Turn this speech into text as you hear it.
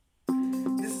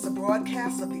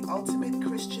broadcast of the Ultimate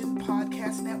Christian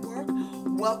Podcast Network.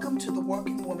 Welcome to the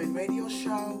Working Woman Radio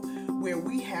Show, where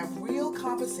we have real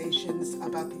conversations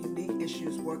about the unique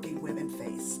issues working women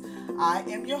face. I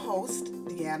am your host,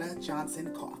 Deanna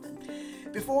Johnson Coffin.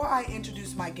 Before I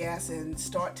introduce my guests and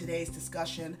start today's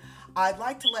discussion, I'd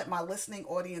like to let my listening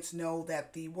audience know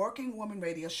that the Working Woman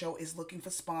Radio Show is looking for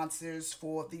sponsors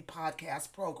for the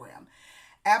podcast program.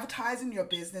 Advertising your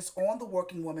business on the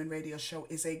Working Woman Radio Show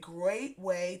is a great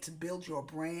way to build your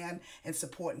brand and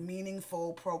support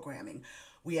meaningful programming.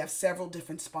 We have several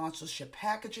different sponsorship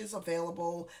packages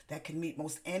available that can meet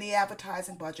most any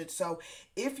advertising budget. So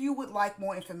if you would like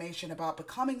more information about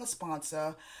becoming a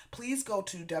sponsor, please go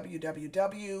to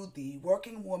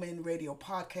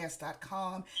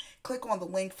www.theworkingwomanradiopodcast.com, click on the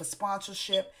link for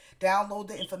sponsorship, download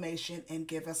the information, and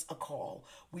give us a call.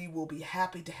 We will be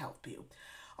happy to help you.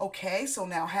 Okay, so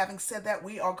now having said that,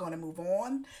 we are going to move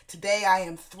on. Today, I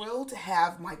am thrilled to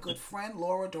have my good friend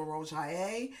Laura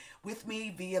Dorojaye with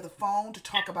me via the phone to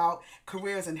talk about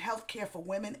careers in healthcare for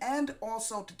women and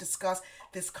also to discuss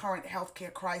this current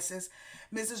healthcare crisis.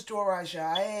 Mrs.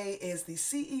 Dorojaye is the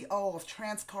CEO of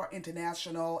Transcart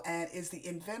International and is the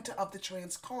inventor of the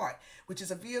Transcart, which is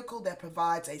a vehicle that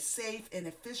provides a safe and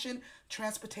efficient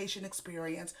transportation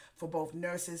experience for both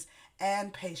nurses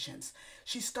and patients.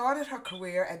 She started her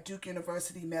career at Duke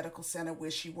University Medical Center,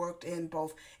 where she worked in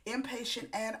both inpatient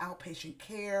and outpatient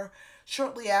care.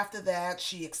 Shortly after that,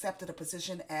 she accepted a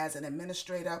position as an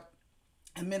administrative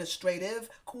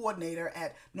coordinator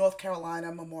at North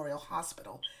Carolina Memorial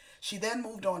Hospital. She then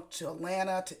moved on to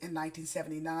Atlanta in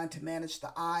 1979 to manage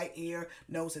the eye, ear,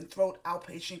 nose, and throat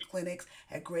outpatient clinics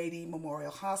at Grady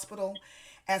Memorial Hospital.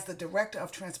 As the Director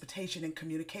of Transportation and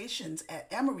Communications at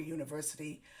Emory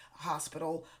University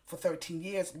Hospital for 13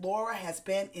 years, Laura has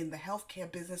been in the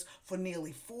healthcare business for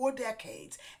nearly 4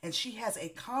 decades, and she has a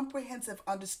comprehensive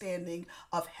understanding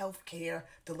of healthcare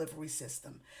delivery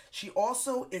system. She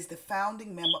also is the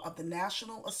founding member of the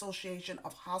National Association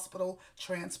of Hospital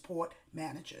Transport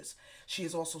Managers. She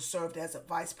has also served as a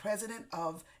Vice President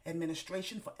of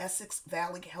Administration for Essex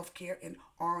Valley Healthcare in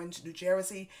Orange, New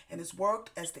Jersey, and has worked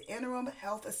as the Interim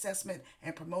Health Assessment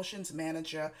and Promotions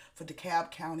Manager for DeKalb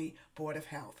County Board of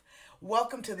Health.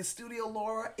 Welcome to the studio,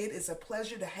 Laura. It is a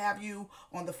pleasure to have you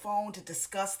on the phone to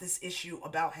discuss this issue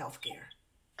about healthcare.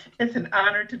 It's an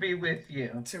honor to be with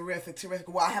you. Terrific.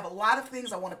 Well, I have a lot of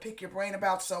things I want to pick your brain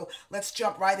about, so let's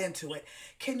jump right into it.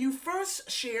 Can you first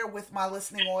share with my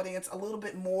listening audience a little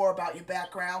bit more about your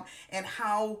background and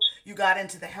how you got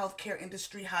into the healthcare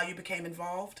industry, how you became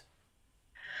involved?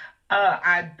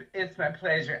 It's my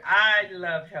pleasure. I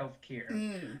love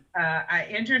healthcare. I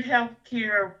entered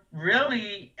healthcare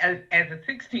really as a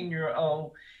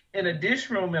 16-year-old in a dish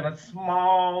room in a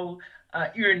small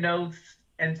ear, nose,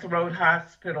 and throat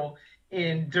hospital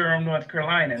in Durham, North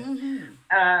Carolina.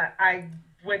 I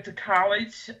went to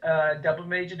college, double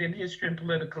majored in history and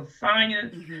political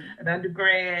science, an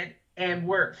undergrad, and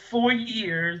worked 4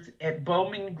 years at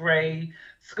Bowman Gray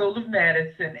School of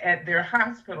Medicine at their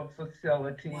hospital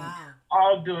facility,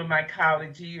 all during my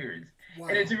college years.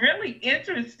 And it's really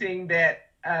interesting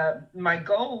that my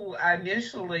goal, I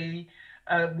initially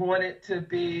wanted to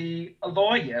be a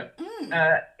lawyer.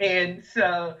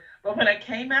 But when I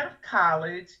came out of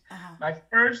college, my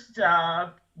first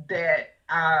job that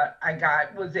I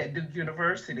got was at Duke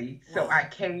University. So I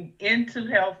came into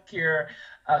healthcare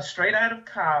straight out of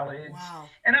college.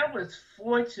 And I was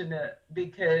fortunate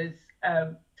because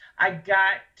I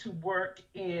got to work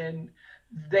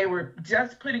they were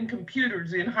just putting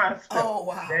computers in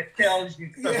hospitals. That tells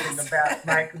you something about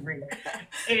my career.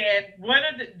 And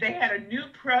they had a new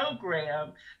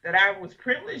program that I was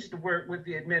privileged to work with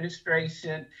the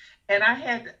administration, and I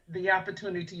had the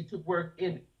opportunity to work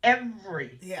in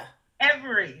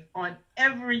on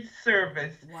every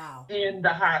service in the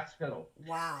hospital.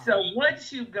 So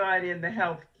once you got into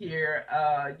healthcare,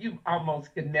 you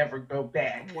almost can never go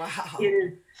back. It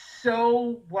is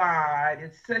so wide.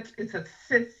 It's a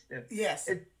system. Yes.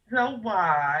 It's so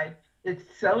wide. It's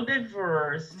so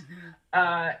diverse.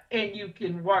 And you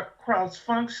can work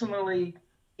cross-functionally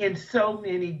in so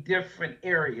many different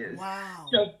areas.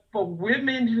 So for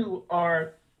women who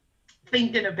are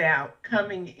thinking about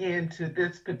coming into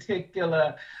this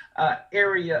particular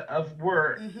area of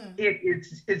work,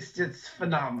 it's just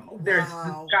phenomenal. The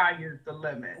sky is the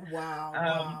limit.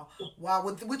 Wow.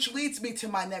 Which leads me to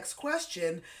my next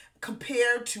question.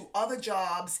 Compared to other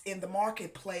jobs in the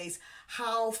marketplace,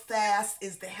 how fast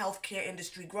is the healthcare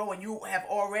industry growing? You have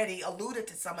already alluded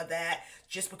to some of that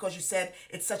just because you said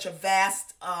it's such a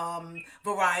vast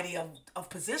variety of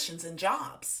positions and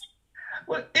jobs.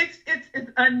 Well, it's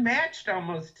unmatched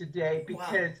almost today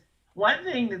because One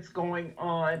thing that's going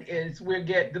on is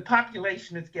the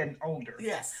population is getting older.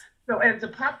 Yes. So as the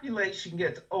population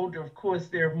gets older, of course,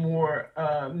 there are more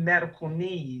medical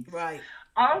needs. Right.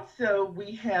 Also,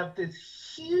 we have this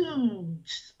huge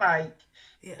spike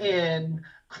Yeah. in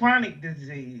chronic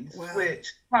disease, Wow.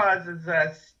 which causes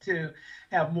us to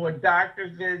have more doctor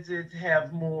visits,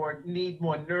 need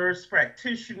more nurse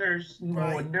practitioners, more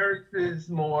Right. nurses,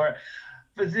 more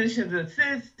physician's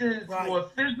assistants, Right. more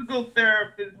physical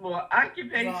therapists, more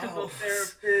occupational Wow.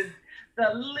 therapists.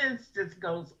 The list just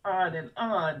goes on and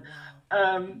on.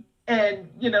 Wow.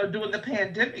 And during the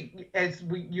pandemic,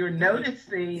 you're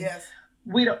noticing, Yes.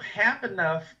 we don't have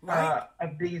enough Right.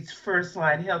 of these first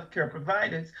line healthcare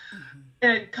providers.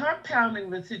 And compounding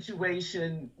the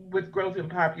situation with growth in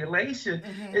population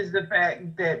is the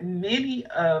fact that many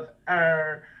of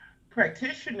our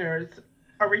practitioners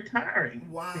are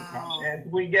retiring. Wow. As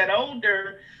we get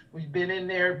older, we've been in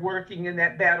there working in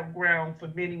that battleground for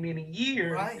many, many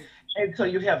years. Right. And so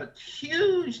you have a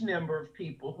huge number of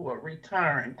people who are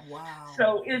retiring. Wow.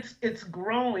 So it's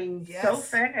growing Yes. so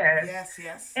fast. Yes.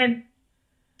 Yes.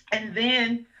 And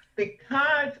then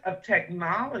because of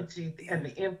technology and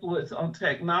the influence on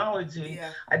technology,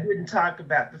 Yeah. I didn't talk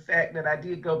about the fact that I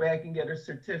did go back and get a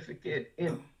certificate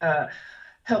in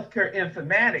healthcare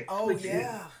informatics, Oh, which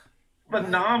yeah. is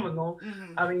phenomenal.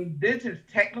 Mhm. I mean, this is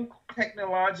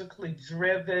technologically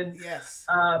driven. Yes.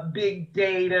 Big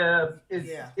data is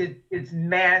Yeah. it's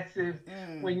massive.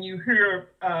 Mm. When you hear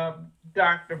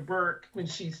Dr. Burke, when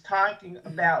she's talking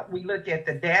about, we look at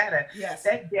the data. Yes.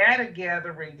 That data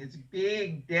gathering is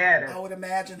big data. I would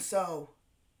imagine so.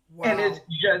 Wow. And it's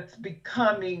just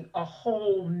becoming a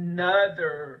whole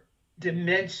nother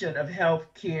dimension of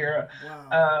healthcare.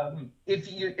 Wow.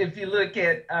 If you look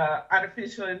at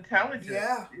artificial intelligence,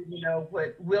 Yeah.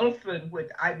 What Wilson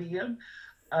with IBM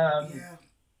Yeah.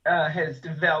 has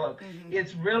developed, Mhm.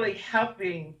 it's really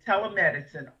helping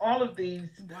telemedicine. All of these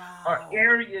Wow. are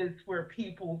areas where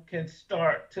people can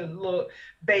start to look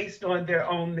based on their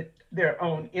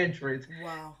own interests.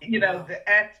 Wow. Wow. The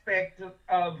aspect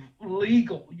of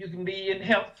legal. You can be in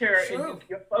healthcare True. and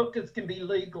your focus can be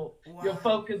legal. Wow. Your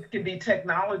focus can be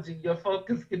technology. Your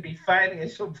focus can be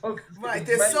finance. Your focus can Right. be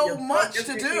There's money. so Your much focus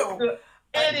to can do. be-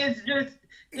 It is just,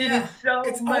 it Yeah. is so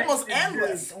It's much almost to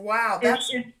endless. do. Wow.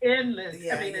 It's endless.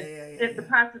 Yeah, I mean, yeah. the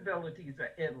possibilities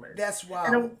are endless. That's And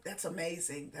wow. That's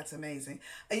amazing. That's amazing.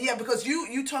 And yeah, because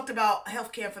you talked about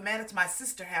healthcare informatics. My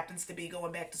sister happens to be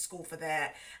going back to school for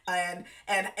that, and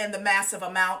the massive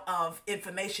amount of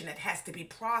information that has to be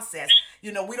processed.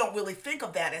 We don't really think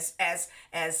of that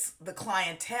as the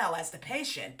clientele, as the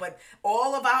patient, but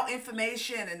all of our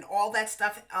information and all that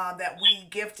stuff that we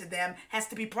give to them has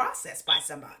to be processed by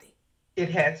somebody. it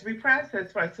has to be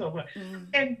processed by someone. Mm.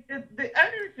 And the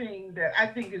other thing that I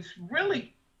think is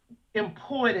really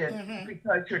important,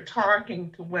 because you're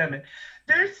talking to women,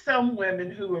 there's some women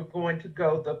who are going to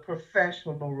go the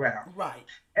professional route. Right.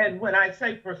 And when I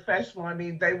say professional, I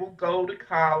mean they will go to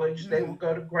college, they will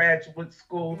go to graduate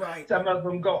school. Right. Some of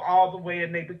them go all the way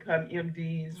and they become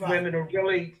MDs. Right. Women are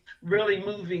really, really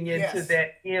moving into Yes.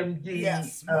 that MD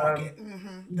Yes. Market.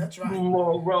 That's right.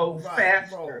 more role Right.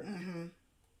 faster. Role.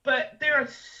 But there are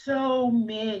so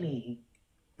many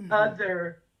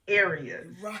other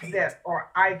areas Right. that are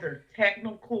either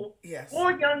technical Yes.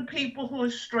 or young people who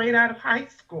are straight out of high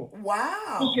school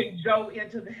Wow. who can go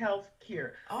into the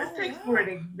healthcare. Oh, Let's take wow. for an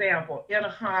example, in a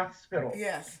hospital.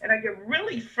 Yes. And I get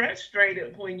really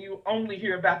frustrated when you only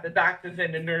hear about the doctors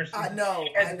and the nurses I know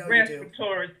and the you do.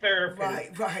 respiratory therapists.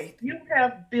 Right. Right. You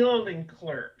have building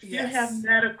clerks. Yes. You have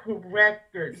medical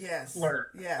records Yes.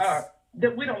 clerks. Yes.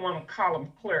 That we don't want to call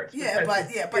them clerks. Yeah, because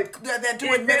but they're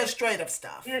doing administrative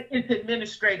stuff. it's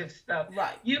administrative stuff.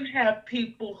 Right. You have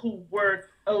people who work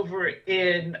over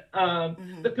in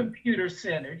the computer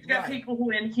center. You got Right. people who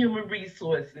are in human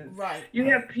resources. Right. You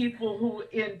have people who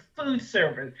in food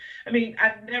service. I mean,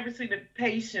 I've never seen a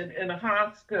patient in a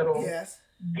hospital Yes.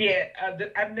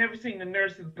 I've never seen the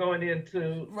nurses going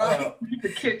into Right. the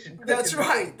kitchen. That's cooking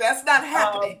right. food. That's not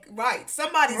happening. Right.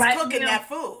 Somebody's right cooking now- that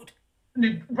food.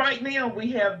 Right now,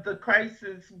 we have the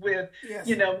crisis with, Yes.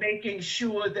 making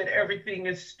sure that everything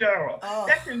is sterile. Oh.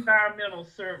 That's environmental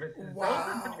services. Wow.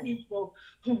 Those are the people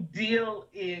who deal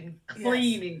in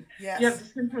cleaning. Yes. You have the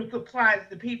central supplies,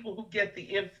 the people who get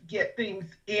things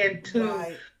into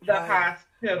Right. the Right.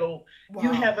 hospital. Wow.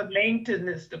 You have a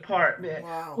maintenance department.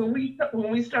 Wow.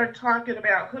 When we start talking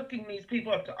about hooking these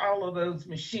people up to all of those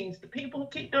machines, the people who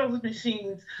keep those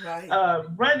machines Right.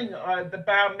 running are the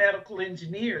biomedical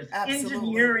engineers. Absolutely.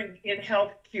 Engineering in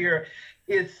healthcare healthcare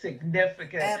is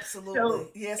significant. Absolutely. So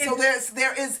Yeah. So it's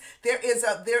there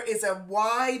is a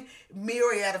wide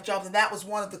myriad of jobs, and that was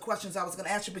one of the questions I was going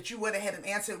to ask you, but you went ahead and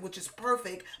answered, which is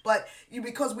perfect. But you,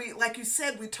 because we, like you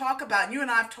said, we talk about, you and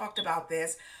I have talked about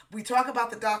this. We talk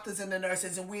about the doctors and the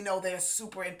nurses, and we know they're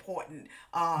super important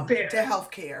to very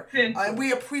healthcare, and central.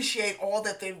 we appreciate all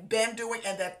that they've been doing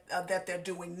and that they're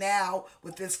doing now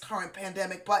with this current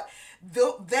pandemic. But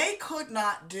they could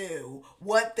not do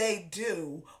what they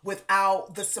do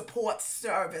without the support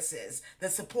services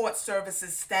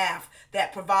staff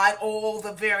that provide all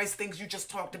the various things you just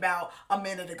talked about a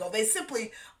minute ago. They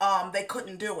simply they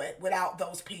couldn't do it without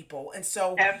those people. And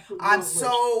so Absolutely.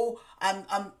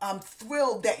 I'm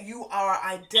thrilled that you are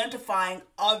identifying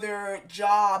other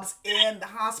jobs in the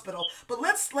hospital. But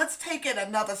let's take it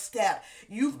another step.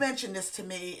 You've mentioned this to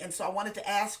me, and so I wanted to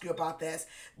ask you about this.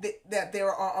 That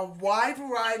there are a wide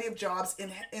variety of jobs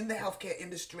in the healthcare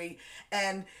industry,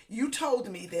 and you told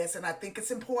me this, and I think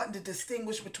it's important to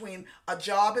distinguish between a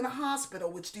job in a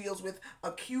hospital, which deals with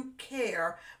acute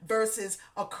care, versus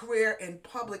a career in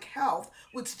public health,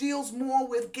 which deals more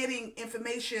with getting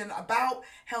information about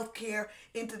healthcare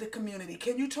into the community.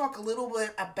 Can you talk a little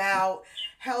bit about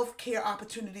healthcare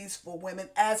opportunities for women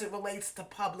as it relates to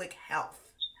public health?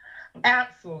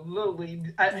 Absolutely.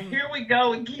 Here we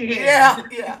go Yeah, again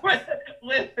yeah. with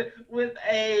with with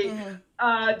a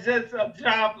Hmm. just a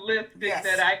job listing that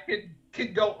Yes. I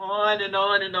could go on and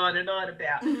on and on and on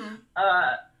about. Hmm.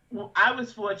 Uh, I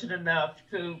was fortunate enough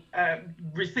to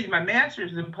receive my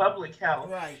master's in public health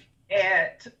Right.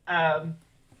 at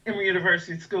Emory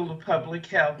University School of Public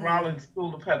Health, Hmm. Rollins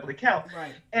School of Public Health,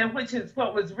 Right. and which is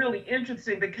what was really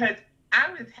interesting because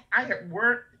I had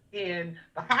worked in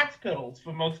the hospitals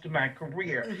for most of my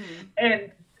career, Hmm.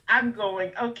 and I'm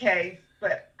going, okay,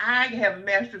 but I have a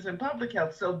master's in public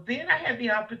health, so then I had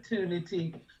the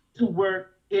opportunity to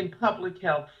work in public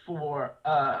health for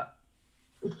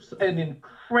an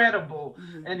incredible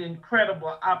Hmm. an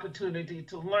incredible opportunity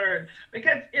to learn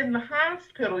because in the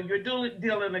hospital you're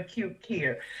dealing acute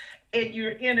care and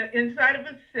you're inside of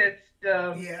a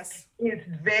system. Yes. It's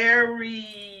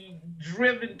very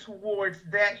driven towards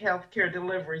that healthcare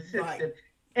delivery Right. system,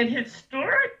 and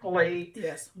historically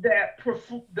Yes.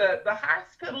 the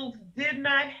hospitals did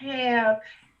not have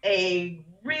a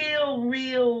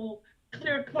real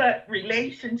clear cut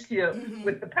relationship Hmm.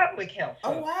 with the public health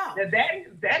Oh, folks. wow. Now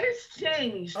that has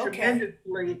changed Okay.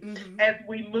 tremendously Hmm. as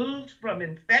we moved from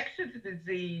infectious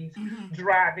disease Hmm.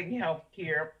 driving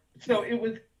healthcare. So it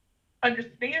was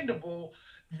understandable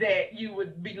that you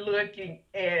would be looking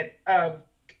at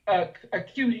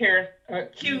acute Hmm.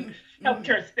 Hmm.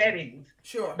 healthcare settings.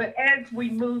 Sure. But as we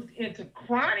moved into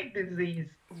chronic disease,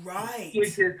 which Right.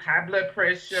 is high blood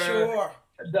pressure, Sure.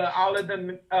 the all of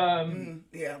the Mm.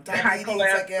 Yeah. high Diabetes,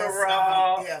 I guess.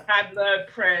 cholesterol, Yeah. high blood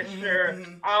Hmm. pressure,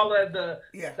 Hmm. all of the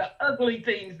Yeah. ugly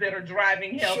things that are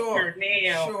driving Sure. healthcare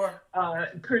now, Sure.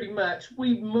 pretty much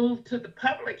we moved to the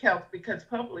public health because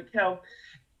public health,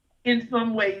 in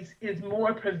some ways, is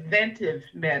more preventive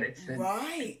medicine.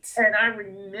 Right. And I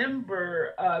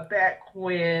remember back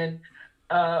when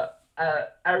I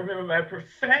remember my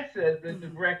professor, the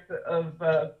Hmm. director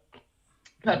of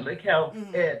public health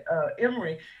Hmm. at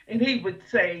Emory, and he would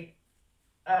say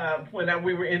when I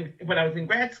was in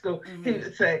grad school, he Hmm.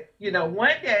 would say,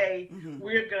 one day Hmm.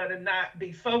 we're gonna not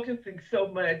be focusing so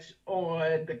much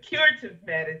on the curative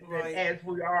medicine Right. as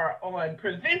we are on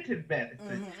preventive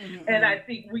medicine. Hmm. And Hmm. I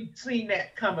think we've seen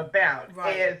that come about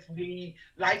Right. as the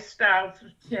lifestyles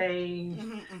have changed.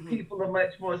 Hmm. Hmm. People are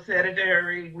much more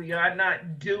sedentary. We are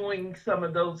not doing some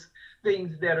of those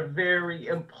things that are very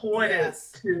important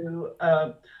Yes. to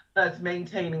us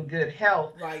maintaining good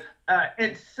health. Right.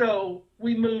 And so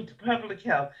we moved to public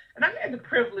health. And I had the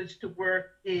privilege to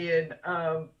work with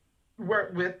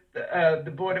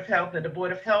the Board of Health, and the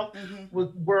Board of Health Hmm.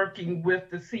 was working with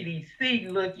the CDC,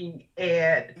 looking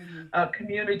at Hmm.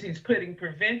 communities putting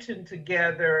prevention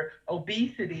together,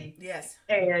 obesity, Yes.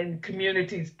 and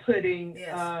communities putting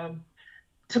Yes.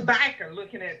 tobacco,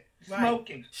 looking at Right.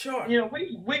 smoking. Sure.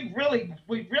 We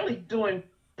really doing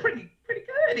pretty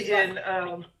good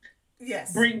Right. in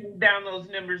Yes. bringing down those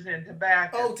numbers in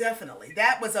tobacco. Oh, definitely.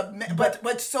 That was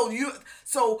but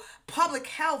so public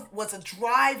health was a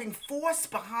driving force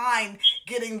behind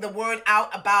getting the word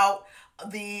out about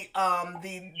the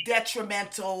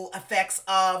detrimental effects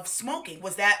of smoking.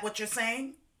 Was that what you're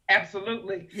saying?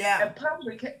 Absolutely. Yeah. And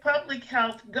public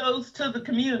health goes to the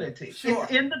community. Sure.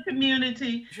 It's in the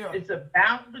community. Sure. It's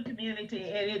about the community,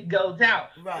 and it goes out.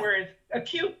 Right. Whereas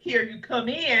acute care, you come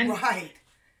in. Right.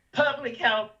 Public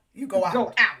health You to go go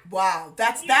out. out. Wow.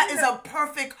 That is Yeah. a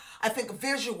perfect, I think,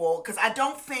 visual, because I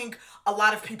don't think a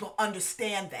lot of people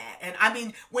understand that. And I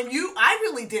mean, I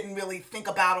really didn't really think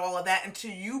about all of that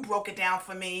until you broke it down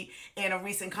for me in a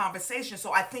recent conversation.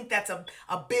 So I think that's a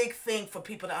big thing for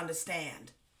people to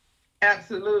understand.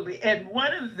 Absolutely. And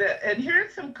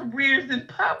here's some careers in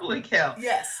public health.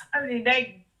 Yes. I mean,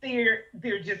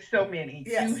 they're just so many.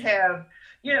 You Yes. have,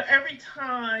 every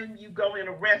time you go in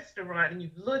a restaurant and you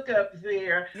look up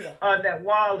there Yeah. on that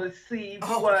wall to see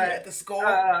Oh, yeah. The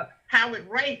score. how it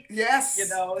rates. Yes. The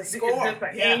Is score. this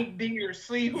an Yeah. A, B, or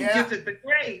C? Who Yeah. gets it the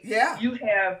grade? Yeah. You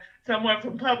have someone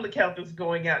from public health who's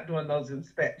going out doing those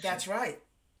inspections. That's right.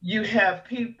 You have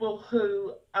people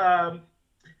who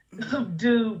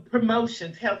do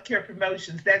promotions, healthcare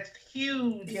promotions. That's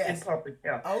huge in Yes. public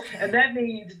health. Okay. And that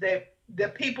means that the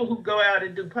people who go out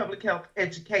and do public health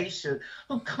education,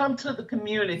 who come to the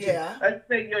community, Yeah. let's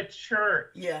say your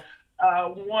church Yeah.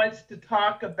 wants to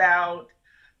talk about,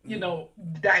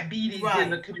 diabetes in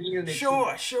the Right. community.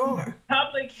 Sure. Sure.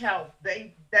 Public health,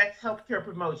 that's healthcare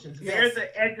promotions. They're Yes.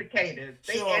 the educators.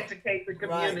 They Sure. educate the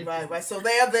community. Right. So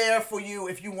they're there for you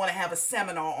if you want to have a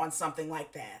seminar on something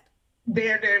like that.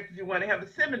 They're there if you want to have a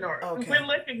seminar. Okay. We're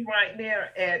looking right now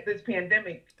at this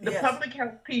pandemic. The Yes. public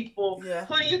health people, Yeah.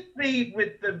 who you see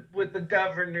with the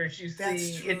governors, you That's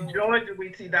see true. in Georgia,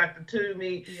 we see Dr.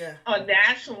 Toomey. Yeah.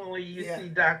 Nationally, you Yeah. see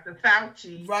Dr.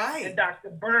 Fauci Right. and Dr.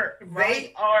 Burke. Right.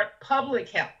 They are public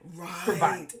health Right.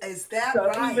 providers. Is that So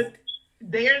right? even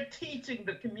they're teaching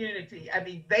the community. I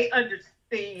mean, they understand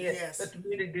Yes. the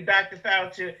community. Dr.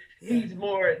 Fauci, Yeah. he's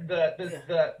more the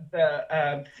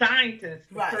scientist,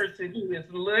 the Right. person who is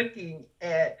looking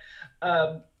at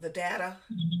The data.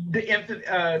 the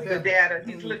data.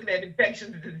 He's Mhm. looking at infectious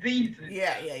diseases.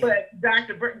 Yeah. But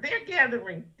Dr. Burke, they're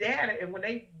gathering data, and when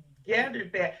they gather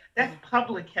that, that's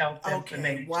public health Okay.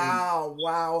 information. Wow.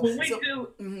 When we So-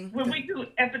 do Mhm. when we do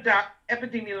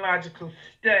epidemiological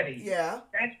studies, Yeah.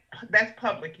 that's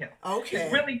public health. Okay.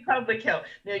 It's really public health.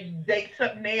 Now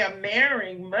they are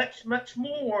marrying much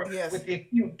more Yes. with the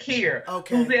acute care.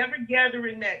 Okay. Who's ever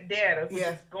gathering that data, which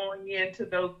Yeah. is going into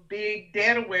those big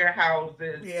data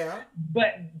warehouses. Yeah.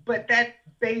 But that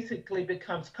basically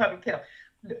becomes public health.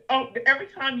 Oh, every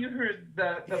time you hear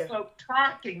the Yeah. folk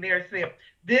talking, they're saying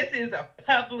this is a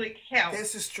public health.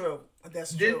 This is true.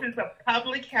 That's This true. is a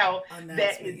public health that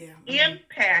Announcement, is yeah.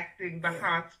 impacting the Yeah.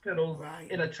 hospitals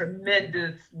Right. in a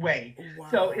tremendous way. Wow.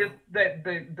 So it's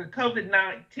the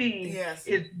COVID-19 Yes.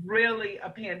 is really a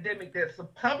pandemic that's a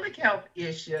public health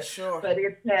issue, Sure. but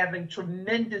it's having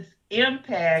tremendous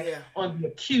impact Yeah. on the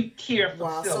acute care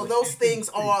Wow. facilities. So those things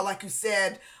are, like you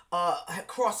said,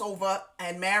 cross over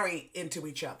and marry into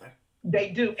each other. They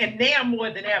do, and now more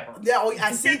than ever. Yeah,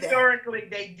 I see that. Historically,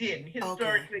 they didn't.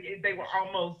 Historically, they were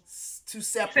almost Two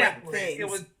separate separate.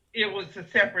 things. It was a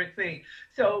separate thing.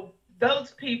 So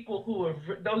those people who are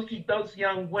those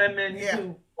young women Yeah.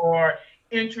 who are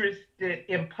interested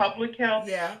in public health,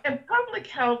 Yeah. and public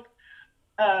health,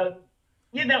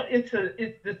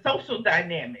 it's the social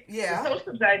dynamics. Yeah. The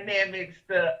social dynamics,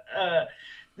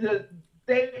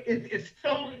 it's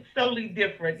totally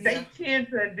different. Yeah. They tend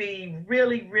to be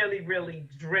really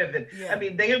driven. Yeah. I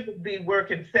mean, they'll be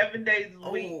working 7 days a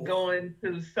Oh. week, going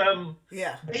to some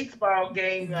Yeah. baseball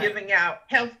game, Right. giving out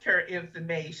healthcare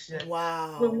information.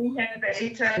 Wow. When we had the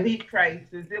HIV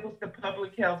crisis, it was the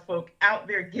public health folk out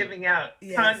there giving out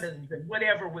Yes. condoms and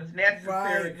whatever was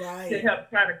necessary Right. to help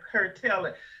try to curtail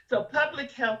it. So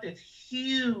public health is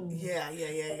huge. Yeah.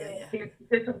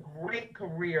 It's a great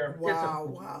career. Wow.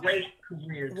 It's a great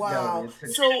career to Wow. go into.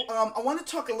 So I want to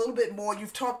talk a little bit more.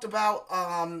 You've talked about,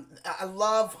 I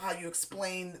love how you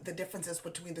explain the differences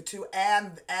between the two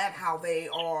and how they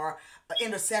are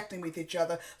intersecting with each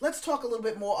other. Let's talk a little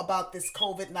bit more about this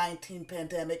COVID-19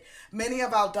 pandemic. Many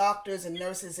of our doctors and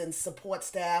nurses and support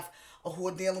staff who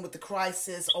are dealing with the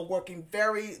crisis are working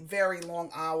very long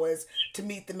hours to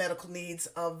meet the medical needs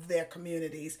of their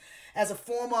communities. As a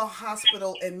former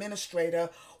hospital administrator,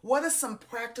 what are some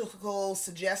practical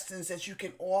suggestions that you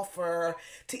can offer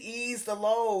to ease the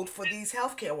load for these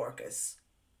healthcare workers?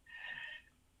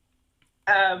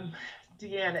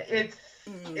 Deanna,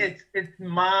 it's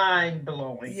mind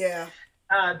blowing. Yeah.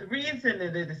 The reason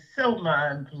that it is so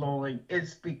mind blowing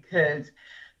is because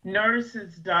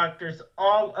nurses, doctors,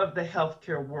 all of the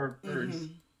healthcare workers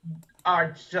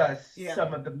are just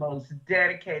some of the most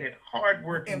dedicated,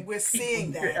 hardworking And we're people seeing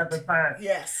you that. could ever find.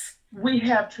 Yes. We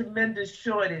have tremendous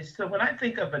shortage. So when I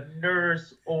think of a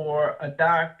nurse or a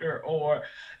doctor or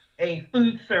a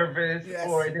food service Yes.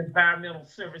 or an environmental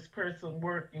service person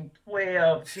working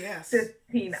 12, Yes.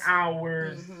 15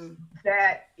 hours,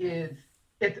 that is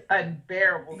it's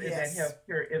unbearable in that Yes.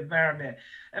 healthcare environment.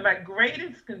 And my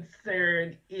greatest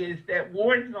concern is that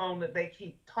war zone that they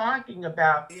keep talking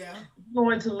about Yeah.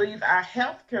 going to leave our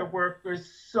healthcare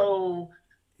workers so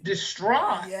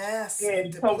distraught Yes. And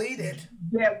and so depleted.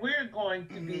 that we're going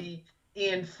to Mm-hmm. be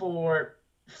in for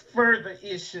further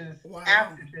issues Wow.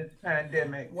 after this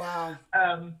pandemic. Wow.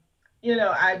 Um,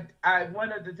 I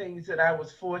one of the things that I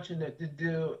was fortunate to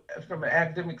do from an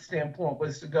academic standpoint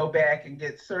was to go back and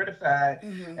get certified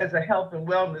Mm-hmm. as a health and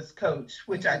wellness coach,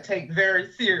 which I take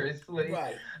very seriously,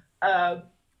 Right. uh,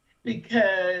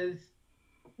 because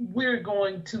we're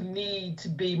going to need to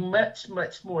be much,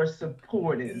 much more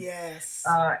supportive Yes.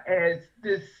 as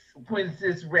this when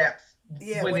this wraps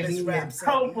Yeah, when when it this ends. wraps up.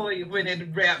 Hopefully, when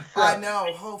it wraps I up.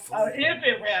 know, hopefully. If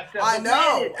it wraps up, I but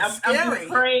know, when it's I'm scary.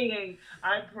 just praying.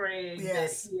 I'm praying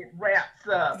Yes. that it wraps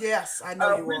up. Yes, I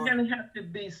know you We're are. going to have to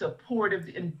be supportive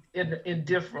in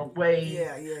different ways.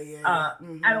 Yeah.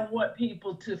 Mm-hmm. I don't want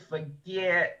people to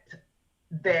forget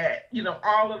that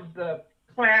all of the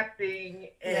clapping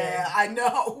and Yeah, I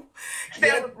know.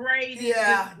 celebrating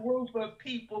Yeah. this group of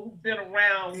people who've been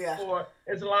around Yeah. for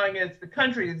as long as the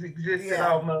country has existed Yeah.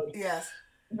 almost. Yes.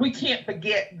 We can't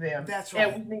forget them. That's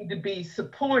right. And we need to be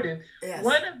supportive. Yes.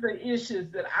 One of the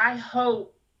issues that I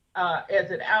hope as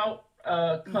an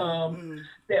outcome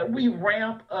that we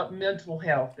ramp up mental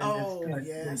health in this country.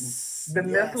 Yes. The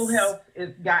mental health has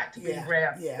got to be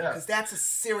ramped Yeah, up. because that's a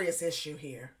serious issue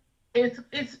here. It's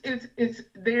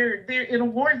they're in a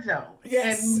war zone.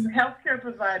 Yes. And healthcare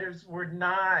providers were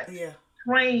not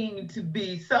trained to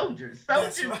be soldiers.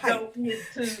 Soldiers go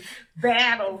into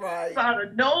battle sort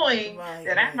of knowing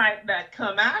that I might not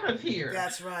come out of here.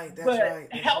 That's right. But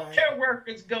healthcare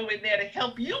workers go in there to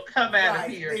help you come out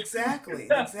of here. Exactly.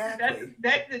 So Exactly.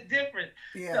 That's the difference.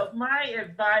 Yeah. So my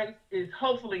advice is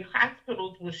hopefully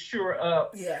hospitals will shore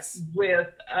up Yes. with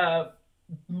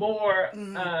more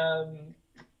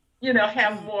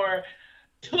have more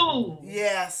tools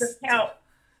to help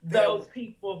those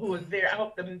people who are there. I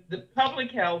hope the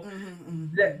public health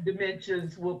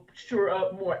dimensions will shore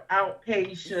up more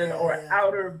outpatient or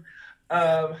out of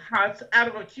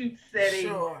acute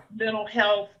setting mental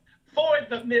health for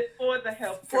the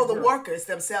health for the workers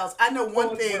themselves. I know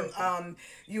one thing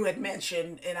you had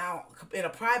mentioned in a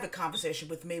private conversation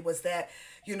with me was that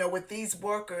with these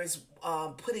workers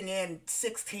putting in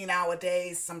 16-hour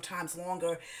days, sometimes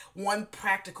longer, one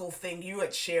practical thing you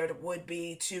had shared would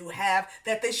be to have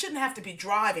that they shouldn't have to be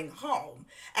driving home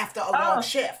after a long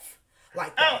shift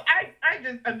like that.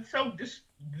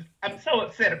 I'm so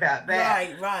upset about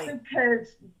that. Right. Because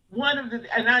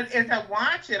as I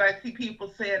watch it, I see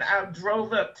people saying, I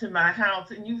drove up to my house,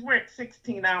 and you've worked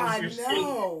 16 hours,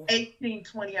 you're 18,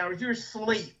 20 hours, you're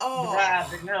asleep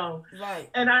driving home. Right.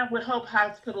 And I would hope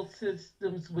hospital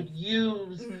systems would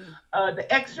use the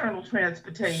external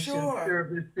transportation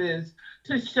services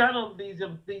to shuttle these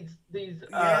employees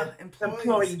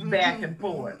back and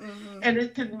forth. And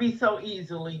it can be so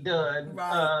easily done.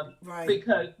 Right.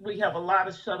 Because we have a lot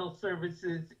of shuttle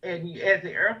services, and as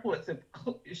the airports have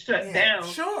shut down,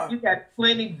 you got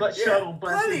plenty shuttle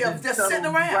buses, plenty of just sitting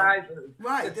around. Drivers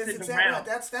right, that's exactly right.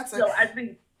 That's so I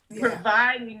think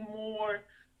providing more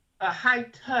high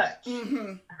touch,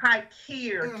 high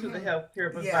care to the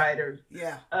healthcare providers.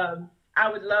 I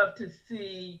would love to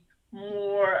see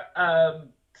more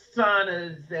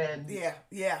saunas and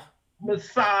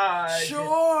massage,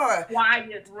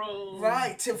 quiet rooms,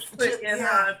 right?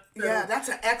 That's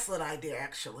an excellent idea.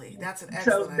 Actually, that's an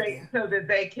excellent idea. So that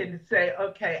they can say,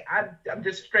 okay, I'm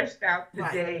just stressed out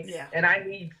today, and I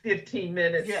need 15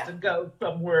 minutes to go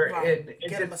somewhere and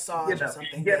get a massage or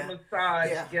something. Get a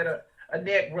massage, get a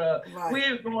neck rub.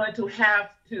 We're going to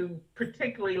have to,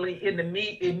 particularly in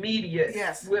the immediate,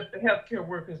 with the healthcare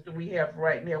workers that we have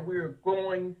right now, we're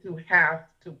going to have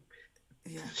to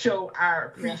show our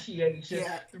appreciation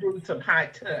through some high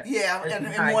touch. And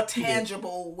in more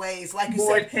tangible ways, like you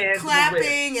said,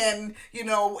 clapping and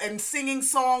and singing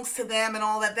songs to them and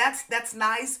all that. That's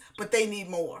nice, but they need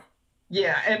more.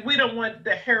 And we don't want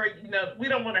to hurry. We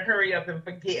don't want to hurry up and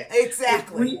forget.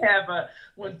 Exactly. We have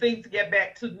when things get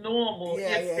back to normal.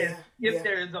 If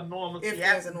there is a normalcy. If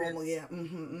there's a normal,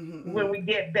 when we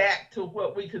get back to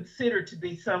what we consider to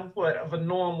be somewhat of a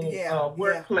normal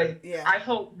workplace, I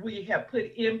hope we have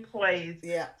put in place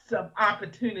some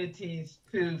opportunities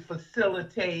to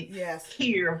facilitate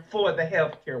care for the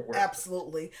healthcare workers.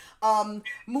 Absolutely.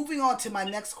 Moving on to my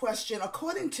next question.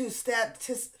 According to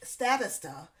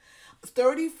Statista,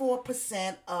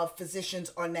 34% of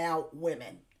physicians are now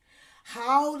women.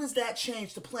 How does that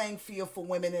change the playing field for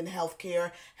women in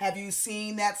healthcare? Have you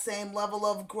seen that same level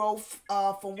of growth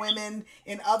for women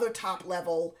in other top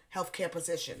level healthcare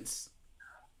positions?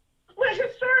 Well,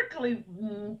 historically,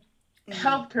 Hmm.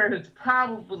 healthcare has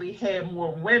probably had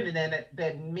more women in it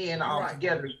than men Right,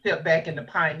 altogether, except back in the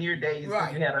pioneer days when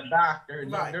right, you had a doctor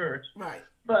and no right, nurse. right,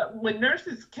 But when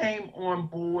nurses came on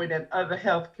board and other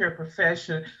healthcare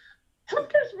professions,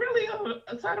 healthcare is really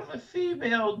a sort of a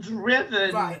female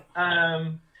driven right,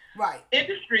 right,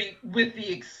 industry, with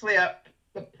the except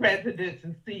the presidents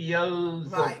and CEOs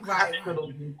of right, right, right,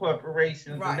 hospitals and corporations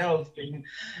and right. those things.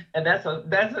 And that's Yeah, a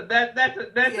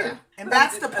and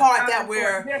that's subject, the a part that topic for a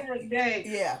we're, different day.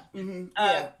 yeah, Uh,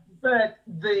 yeah, but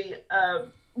the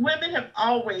women have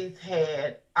always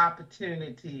had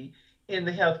opportunity in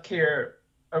the healthcare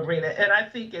arena, and I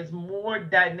think as more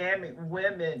dynamic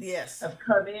women yes, have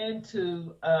come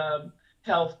into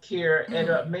healthcare and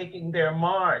hmm are making their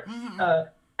marks, hmm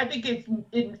I think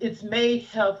it's made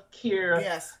healthcare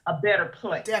yes, a better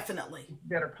place, definitely,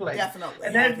 better place. definitely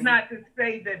And that's having. not to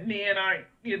say that men aren't,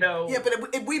 Yeah, but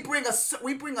if we bring us a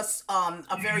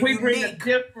very we bring a unique,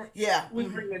 different yeah, we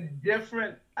bring a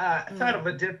different sort hmm of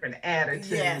a different attitude.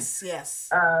 yes, yes,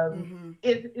 um, hmm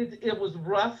it was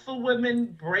rough for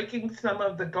women breaking some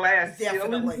of the glass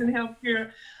ceilings definitely, in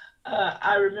healthcare.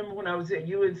 I remember when I was at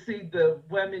UNC, the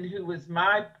woman who was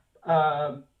my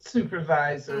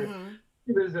supervisor, hmm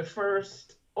she was the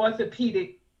first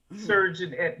orthopedic hmm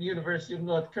surgeon at University of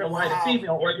North Carolina, wow,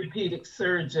 female orthopedic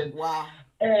surgeon. wow,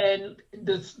 And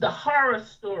the horror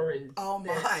stories oh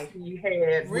that my, she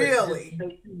had would just really,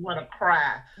 make you want to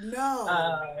cry, no,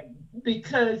 uh,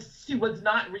 because she was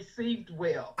not received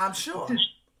well. I'm sure,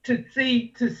 To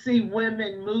to see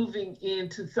women moving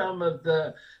into some of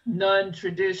the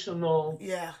non-traditional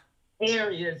yeah,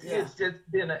 areas, yeah,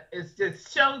 it's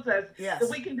just shows us that yes.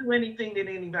 we can do anything that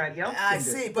anybody else I can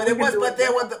do. see, but We it can was, do it but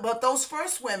there were, well. but those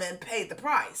first women paid the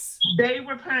price. They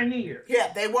were pioneers.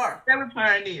 Yeah, they were. They were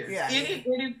pioneers. Yeah,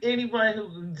 yeah. Anyone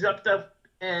who jumped up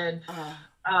and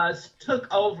Uh,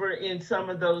 took over in some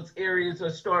of those areas or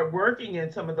started working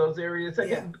in some of those areas,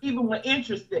 yeah, and even were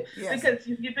interested. yes, Because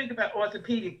if you think about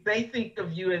orthopedic, they think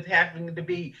of you as having to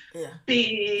be yeah,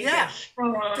 big and yeah,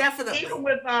 strong, even definitely.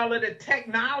 with all of the Yeah,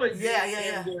 technology yeah, and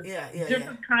yeah, the yeah, yeah, yeah,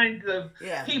 different kinds of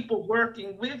yeah, people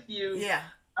working with you. yeah.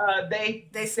 They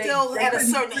They they still they had a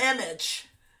couldn't certain image.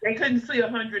 they couldn't see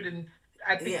 100, and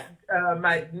I think Yeah,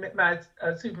 my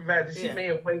supervisor, she yeah. may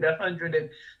have weighed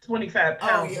 125 Oh,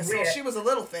 pounds yeah. So wet. she was a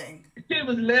little thing. She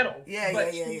was little, Yeah, yeah,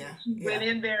 but yeah, she yeah, she yeah. went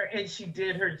in there and she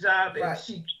did her job, and Right.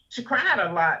 she cried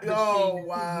a lot, but Oh,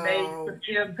 she made wow, some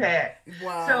impact.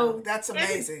 wow. So That's it has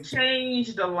amazing.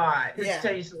 changed a lot. It's Yeah.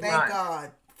 changed a Thank lot.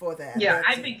 God for that. Yeah,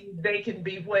 I That's think they can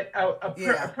be what a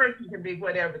yeah. person can be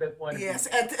whatever they want to Yes,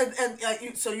 be.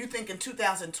 and so you think in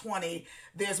 2020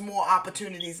 there's more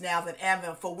opportunities now than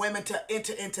ever for women to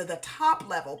enter into the top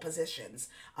level positions.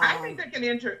 I think they can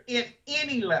enter in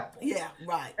any level. Yeah,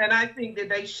 right. And I think that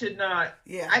they should not,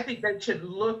 Yeah, I think they should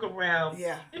look around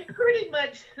yeah, and pretty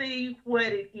much see what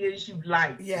it is you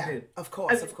like to yeah. do. Of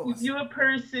course, of If course. you're a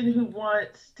person who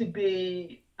wants to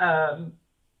be,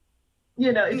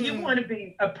 if you Mm, want to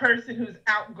be a person who's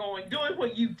outgoing, doing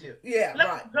what you do, yeah, let's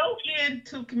right. go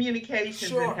into communications in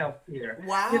Sure. healthcare.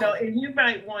 Wow. And you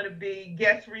might want to be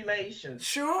guest relations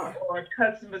Sure. or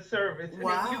customer service. And if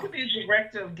you Wow. can be a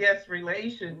director of guest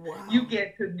relations, you Wow.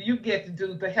 get to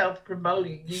do the health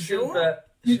promoting. Sure.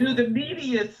 You do Sure. the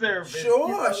media service.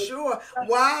 Sure. Sure.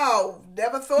 Wow.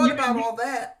 Never thought You, about you all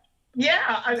that.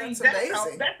 yeah, I mean That's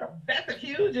amazing. that's a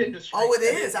huge industry. Oh, it I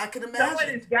mean, is. I can someone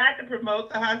imagine. has got to promote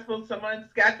the hospital. Someone's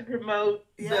got to promote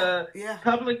Yeah. the Yeah.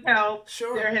 public health.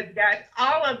 Sure. There has got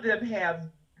all of them have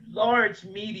large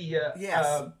media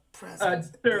Yes.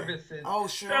 Presence. Yeah. services. Oh,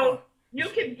 sure. So you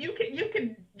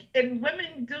can, and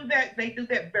women do that. They do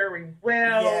that very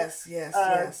well. Yes. Yes.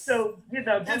 Yes. So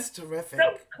That's just terrific.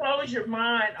 don't close your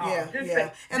mind Yeah. off. Just Yeah.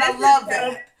 say, And I this is love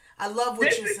health. that. I love what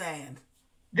This you're is saying.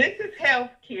 this is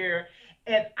healthcare,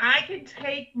 and I can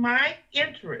take my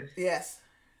interest, Yes.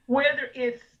 whether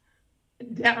it's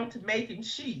down to making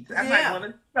sheets. I might Yeah. want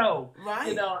to sew.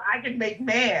 Right. I can make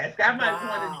masks. I might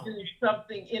want Wow. to do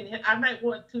something in here. I might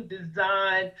want to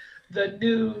design the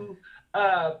new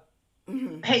uh,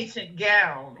 Hmm. patient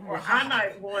gown, or I Wow.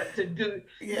 might want to do.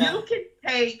 Yeah. You can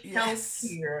take Yes.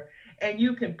 healthcare and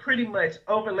you can pretty much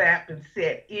overlap and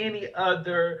set any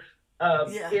other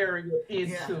Yeah. area Yeah.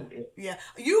 into it. Yeah.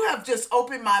 You have just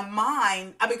opened my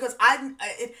mind because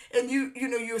and you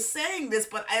know you're saying this,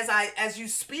 but as you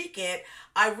speak it,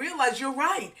 I realize you're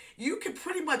right. You can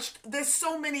pretty much there's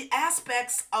so many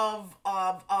aspects of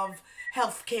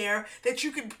healthcare that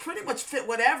you can pretty much fit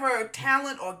whatever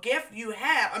talent or gift you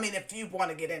have. I mean, if you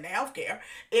want to get into healthcare,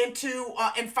 into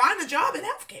and find a job in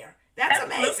healthcare. That's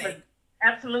Absolutely. amazing.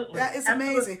 Absolutely. That is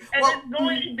Absolutely. amazing. And Well, it's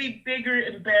going to be bigger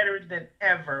and better than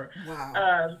ever.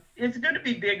 wow. It's going to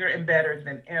be bigger and better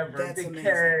than ever That's amazing.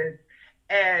 because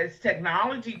as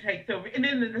technology takes over, and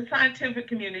in the scientific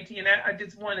community, and I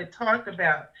just want to talk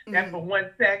about that Mm-hmm. for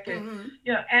 1 second.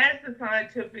 Mm-hmm. As the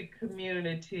scientific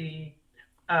community,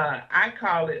 I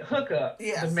call it hookup, the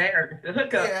Yes. marriage, the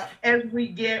hookup, Yeah. as we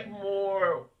get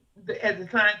more, as the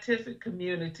scientific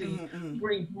community Mm-hmm.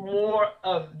 brings more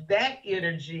of that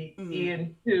energy Mm-hmm.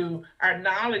 into our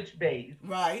knowledge base.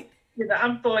 Right.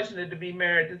 I'm fortunate to be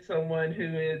married to someone who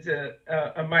is a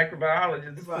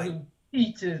microbiologist Right. who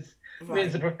teaches, who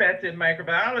is Right. a professor in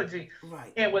microbiology.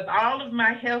 Right. And with all of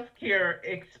my healthcare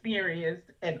experience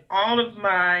and all of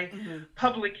my Mm-hmm.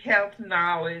 public health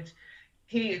knowledge,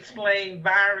 he explained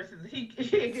viruses. He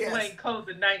Yes. explained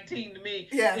COVID-19 to me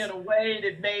Yes. in a way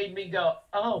that made me go,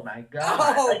 "Oh my God!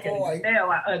 Oh Okay, boy. now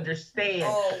I understand."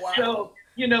 Oh wow. So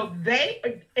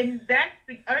they, and that's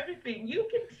the other thing. You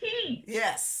can teach.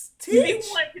 Yes. If you Teach.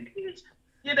 want to teach,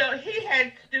 he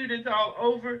had students all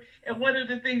over, and one of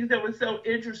the things that was so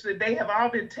interesting, they have all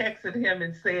been texting him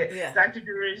and said, Yeah. "Dr. Yeah.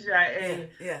 Durisha,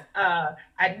 Yeah.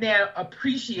 I now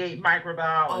appreciate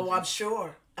microbiology." Oh, I'm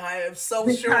sure. I am so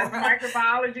Because sure.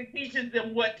 microbiology teaches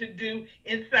them what to do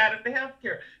inside of the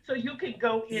healthcare. So you can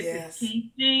go into Yes.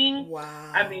 teaching.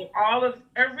 I Wow. mean,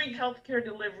 every healthcare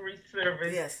delivery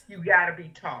service, Yes. you got to be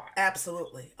taught.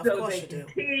 Absolutely. Of So course they you can do.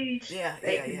 teach. Yeah.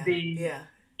 They Yeah. can Yeah. be Yeah.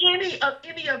 any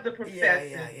of the Yeah.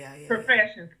 Yeah. Yeah.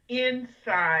 professions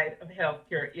inside of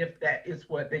healthcare if that is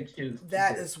what they choose to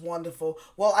That do. is wonderful.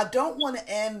 Well, I don't want to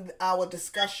end our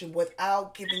discussion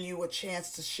without giving you a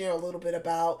chance to share a little bit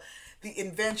about the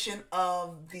invention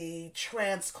of the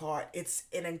Transcart. It's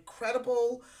an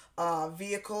incredible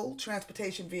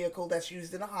transportation vehicle that's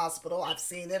used in a hospital. I've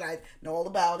seen it. I know all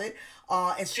about it.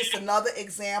 It's just another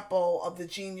example of the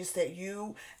genius that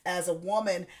you, as a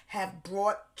woman, have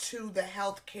brought to the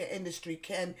healthcare industry.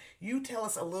 Can you tell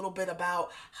us a little bit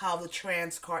about how the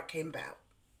Transcart came about?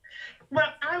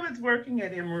 Well, I was working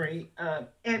at Emory,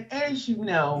 and as you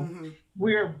know, Mm-hmm.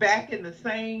 we're back in the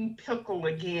same pickle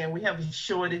again. We have a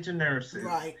shortage of nurses.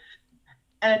 Right.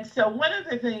 And so one of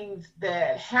the things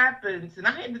that happens, and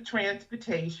I had the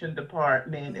transportation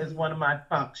department as Mm-hmm. one of my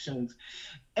functions,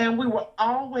 and we were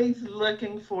always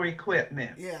looking for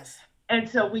equipment. Yes. And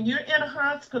so when you're in a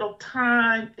hospital,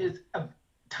 time is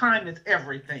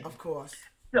everything. Of course.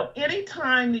 So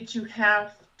anytime that you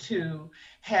have to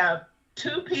have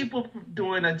two people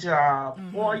doing a job,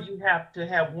 or Mm-hmm. you have to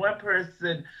have one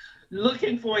person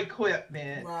looking for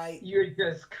equipment, Right. you're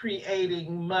just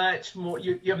creating much more.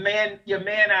 Your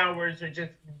man hours are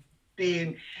just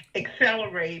being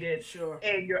accelerated, Sure.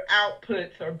 and your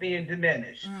outputs are being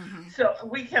diminished. Mm-hmm. So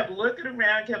we kept looking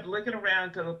around,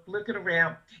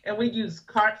 and we used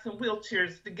carts and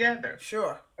wheelchairs together.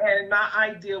 Sure. And my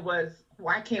idea was,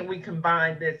 why can't we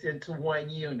combine this into one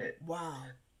unit? Wow.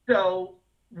 So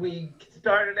we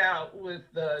started out with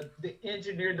the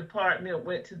engineer department,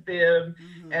 went to them,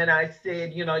 Mm-hmm. and I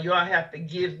said, y'all have to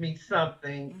give me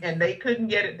something. And they couldn't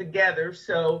get it together.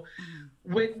 So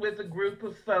Mm-hmm. with a group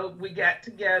of folk, we got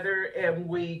together and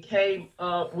we came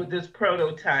up with this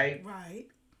prototype Right.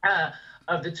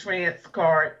 of the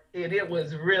Transcart. And it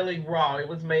was really raw. It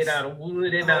was made out of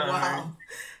wood and Oh iron.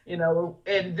 wow.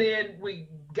 And then we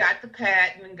got the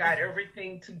patent and got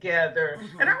everything together.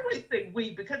 And I Mm-hmm. always say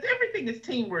we, because everything is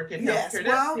teamwork in Yes. healthcare. That's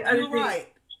Well, the other you're thing.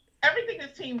 right. Everything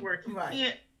is teamwork. You Right.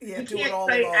 can't Yeah. you Do it can't all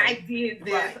say alone. I did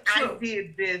this, Right. I True.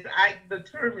 did this. The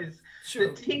term is the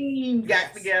True. team got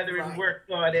Yes. together and Right.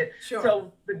 worked on it. Sure.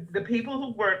 So the people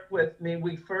who worked with me,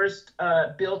 we first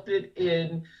built it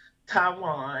in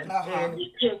Taiwan, Uh-huh. and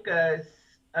it took us.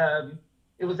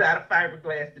 It was out of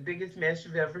fiberglass, the biggest mess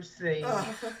you've ever seen.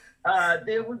 Uh-huh.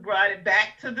 Then we brought it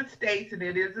back to the States, and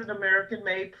it is an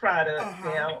American-made product Uh-huh.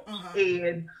 now. Uh-huh.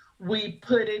 And we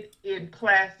put it in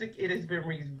plastic. It has been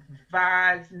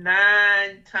revised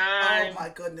 9 Oh times. my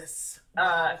goodness.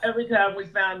 Every time we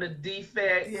found a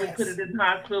defect, we put Yes. it in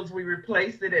hospitals. We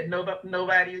replaced it at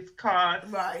nobody's cost,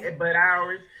 Right. but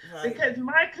ours. Right. Because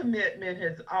my commitment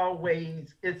has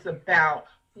always, it's about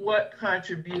what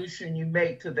contribution you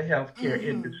make to the healthcare Mhm.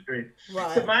 industry. So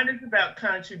Right. mine is about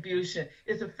contribution.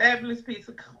 It's a fabulous piece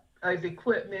of of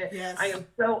equipment. Yes. I am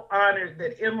so honored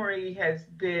that Emory has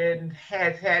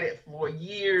had it for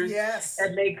years. Yes.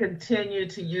 And they continue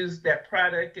to use that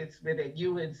product. It's been at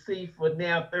UNC for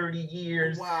now 30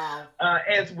 years. Wow.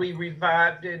 As we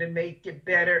revived it and make it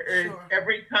better. Sure.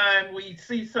 Every time we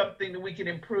see something that we can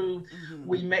improve,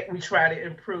 we try to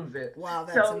improve it. Wow,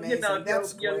 that's amazing.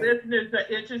 Your listeners are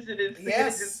interested in seeing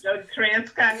it, just go to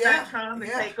transcott.com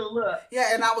and take a look.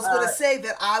 Yeah, and I was going to say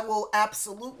that I will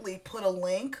absolutely put a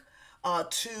link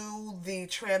to the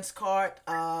Transcart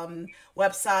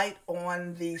website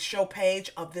on the show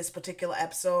page of this particular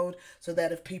episode, so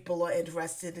that if people are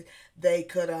interested, they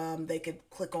could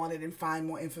click on it and find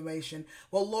more information.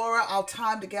 Well, Laura, our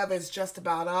time together is just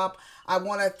about up. I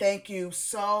want to thank you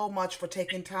so much for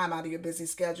taking time out of your busy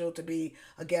schedule to be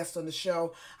a guest on the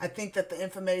show. I think that the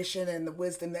information and the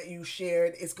wisdom that you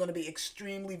shared is going to be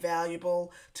extremely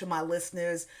valuable to my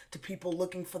listeners, to people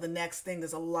looking for the next thing.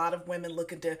 There's a lot of women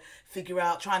trying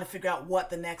to figure out what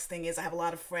the next thing is. I have a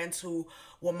lot of friends who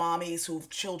were mommies whose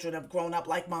children have grown up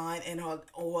like mine and are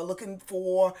looking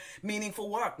for meaningful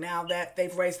work now that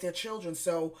they've raised their children.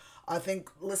 So I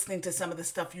think listening to some of the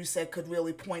stuff you said could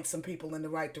really point some people in the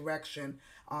right direction.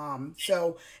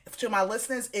 So to my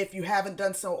listeners, if you haven't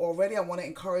done so already, I want to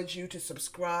encourage you to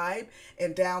subscribe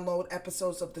and download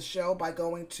episodes of the show by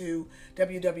going to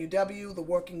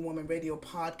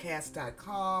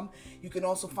www.theworkingwomanradiopodcast.com. You can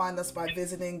also find us by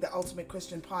visiting the Ultimate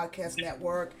Christian Podcast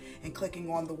Network and clicking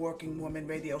on the Working Woman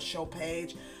Radio Show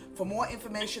page. For more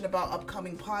information about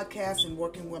upcoming podcasts and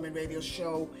Working Women Radio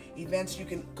Show events, you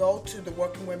can go to the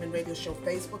Working Women Radio Show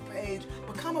Facebook page,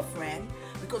 become a friend,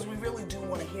 because we really do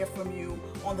want to hear from you.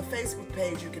 On the Facebook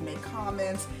page, you can make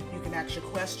comments, you can ask your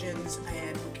questions,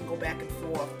 and we can go back and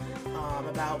forth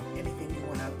about anything you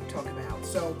want to talk about.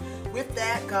 So with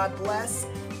that, God bless,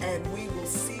 and we will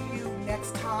see you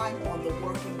next time on the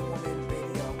Working Woman